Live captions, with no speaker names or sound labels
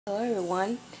Hello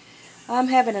everyone. I'm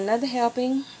having another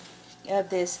helping of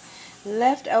this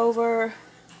leftover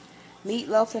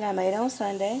meatloaf that I made on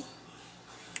Sunday.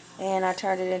 And I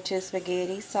turned it into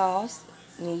spaghetti sauce.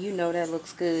 And you know that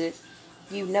looks good.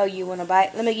 You know you want a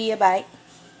bite. Let me give you a bite.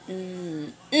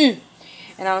 Mmm. Mmm.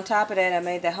 And on top of that, I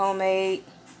made the homemade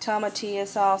tomatillo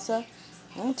salsa.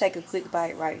 I'm going to take a quick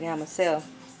bite right now myself.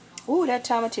 Ooh, that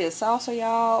tomatillo salsa,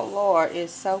 y'all. Lord,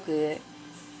 is so good.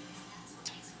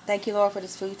 Thank you, Lord, for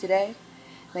this food today.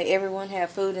 May everyone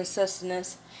have food and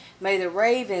sustenance. May the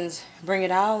ravens bring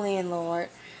it all in, Lord,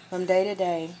 from day to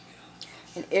day.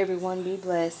 And everyone be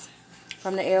blessed,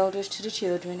 from the elders to the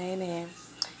children. Amen.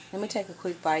 Let me take a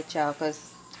quick bite, y'all,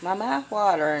 because my mouth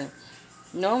watering.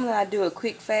 Normally I do a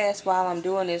quick fast while I'm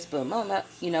doing this, but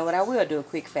you know what? I will do a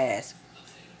quick fast.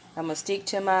 I'm gonna stick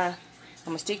to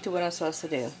what I'm supposed to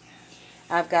do.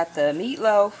 I've got the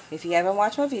meatloaf. If you haven't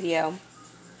watched my video,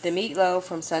 the meatloaf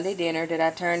from Sunday dinner that I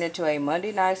turned into a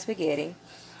Monday night spaghetti.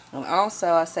 And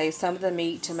also I saved some of the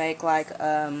meat to make like,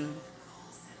 what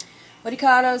do you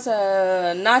call those?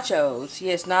 Nachos.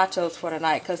 Yes, nachos for the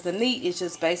night. Because the meat is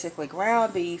just basically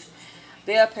ground beef,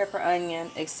 bell pepper, onion,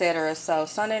 etc. So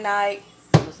Sunday night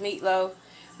was meatloaf.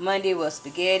 Monday was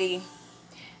spaghetti.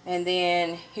 And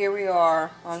then here we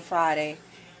are on Friday.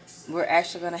 We're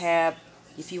actually going to have,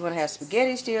 if you want to have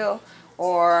spaghetti still,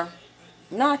 or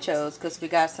nachos, because we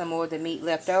got some more of the meat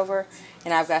left over,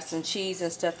 and I've got some cheese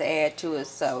and stuff to add to it.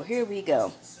 So here we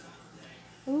go.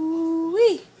 Ooh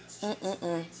wee.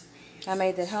 I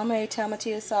made the homemade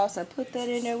tomatillo sauce and put that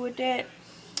in there with that.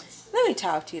 Let me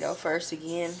talk to you though first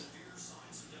again.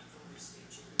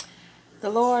 The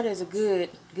Lord is a good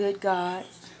God.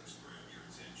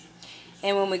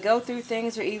 And when we go through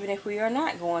things, or even if we are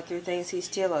not going through things, He's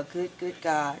still a good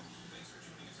God.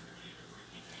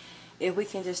 If we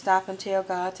can just stop and tell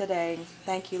God today,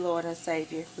 thank you, Lord and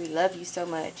Savior. We love you so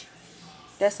much.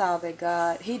 That's all that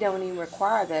God, He don't even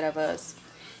require that of us.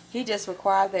 He just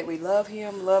required that we love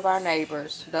Him, love our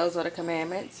neighbors. Those are the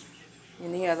commandments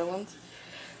and the other ones.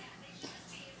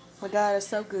 But God is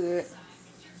so good.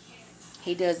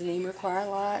 He doesn't even require a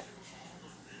lot.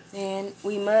 And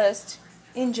we must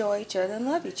enjoy each other and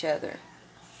love each other.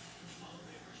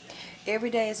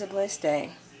 Every day is a blessed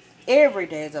day. Every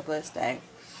day is a blessed day.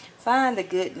 Find the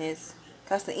goodness,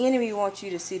 because the enemy wants you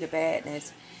to see the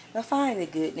badness. But find the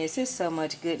goodness. There's so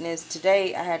much goodness.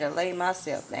 Today I had to lay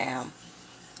myself down,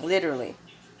 literally,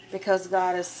 because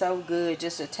God is so good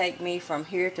just to take me from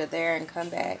here to there and come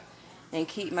back and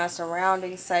keep my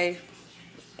surroundings safe.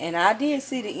 And I did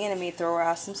see the enemy throw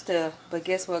out some stuff, but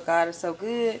guess what? God is so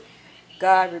good.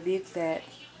 God rebuked that.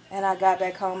 And I got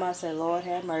back home. I said, Lord,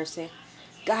 have mercy.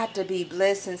 Got to be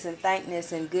blessings and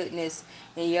thankness and goodness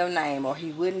in your name, or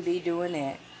He wouldn't be doing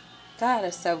that. God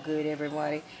is so good,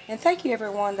 everybody. And thank you,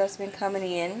 everyone that's been coming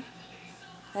in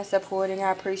and supporting.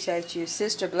 I appreciate you.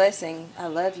 Sister Blessing, I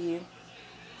love you.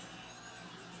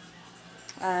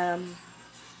 Um,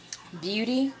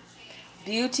 Beauty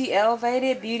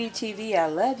Elevated, Beauty TV, I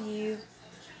love you.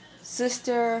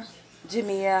 Sister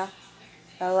Jamia,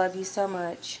 I love you so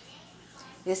much.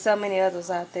 There's so many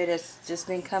others out there that's just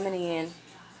been coming in.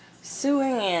 Sue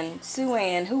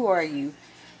Ann, who are you?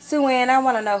 Sue Ann, I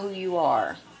want to know who you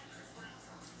are.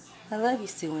 I love you,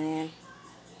 Sue Ann.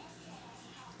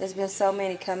 There's been so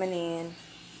many coming in.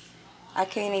 I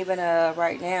can't even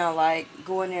right now like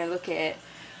go in there and look at,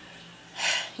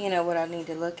 you know what I need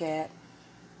to look at.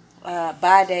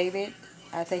 Bye David.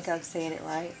 I think I'm saying it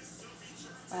right.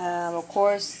 Of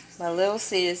course, my little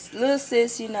sis,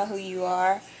 you know who you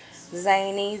are.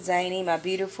 Zany, my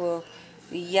beautiful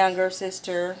younger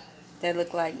sister that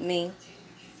look like me.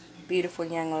 Beautiful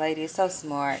young lady, so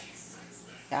smart.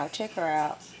 Y'all check her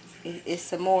out. It's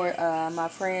some more, my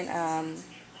friend,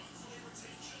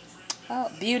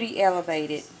 oh, Beauty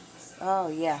Elevated. Oh,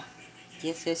 yeah.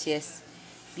 Yes.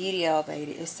 Beauty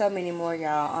Elevated. There's so many more,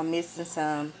 y'all. I'm missing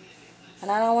some.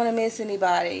 And I don't want to miss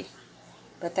anybody.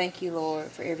 But thank you, Lord,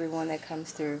 for everyone that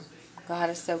comes through. God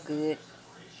is so good.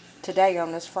 Today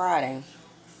on this Friday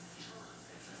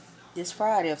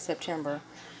of September,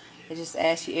 I just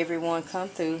ask you, everyone, come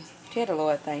through. Tell the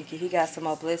Lord thank you. He got some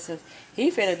more blessings.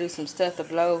 He finna do some stuff to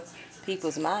blow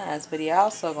people's minds, but He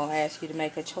also gonna ask you to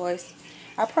make a choice.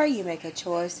 I pray you make a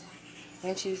choice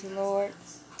and choose the Lord.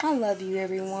 I love you,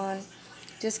 everyone.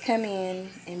 Just come in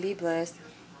and be blessed.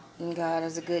 And God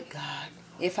is a good God.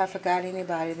 If I forgot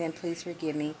anybody, then please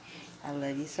forgive me. I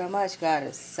love you so much. God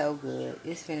is so good.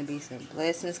 It's going to be some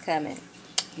blessings coming.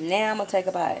 Now I'm going to take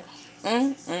a bite.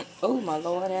 Oh, my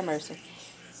Lord, have mercy.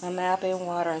 My mouth been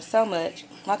watering so much.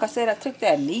 Like I said, I took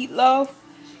that meatloaf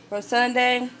from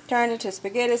Sunday, turned it to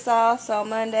spaghetti sauce on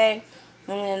Monday,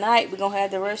 And tonight we're going to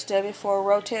have the rest of it for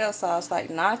Rotel sauce, like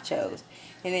nachos.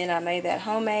 And then I made that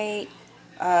homemade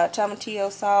tomatillo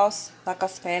sauce, like a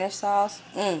Spanish sauce.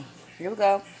 Here we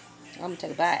go. I'm going to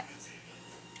take a bite.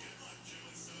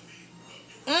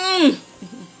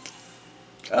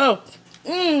 Oh.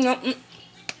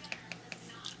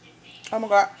 Oh my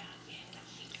God.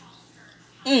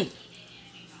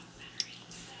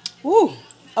 Woo.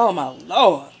 Oh my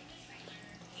Lord.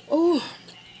 Ooh.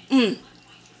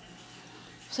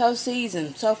 So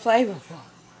seasoned, so flavorful.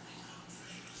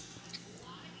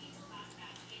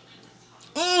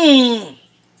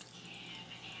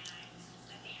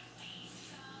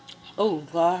 Oh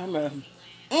God.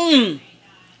 Oh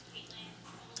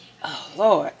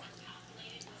Lord.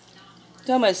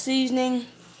 So much seasoning,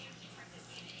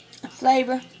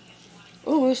 flavor.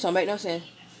 Ooh, this don't make no sense.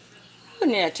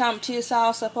 Putting that tomatillo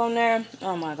sauce up on there.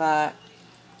 Oh my God.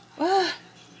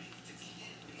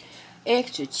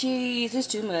 Extra cheese. It's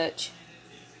too much.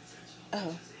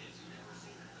 Oh.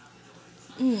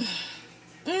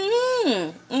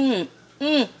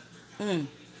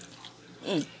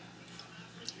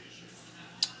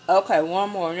 Okay, one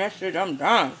more and that's it. I'm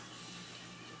done.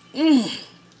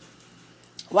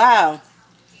 Wow.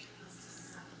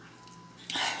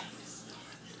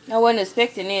 I wasn't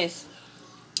expecting this.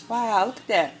 Wow, look at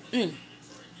that.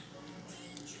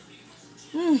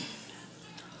 Whew.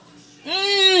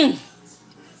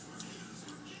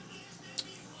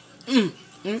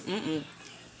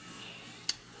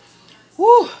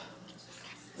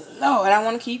 Lord, I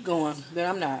want to keep going, but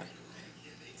I'm not.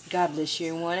 God bless you,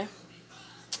 everyone.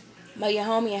 May your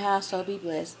home and your household be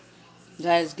blessed.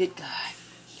 God is good God.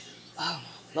 Oh,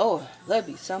 Lord, love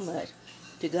you so much.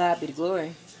 To God be the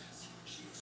glory.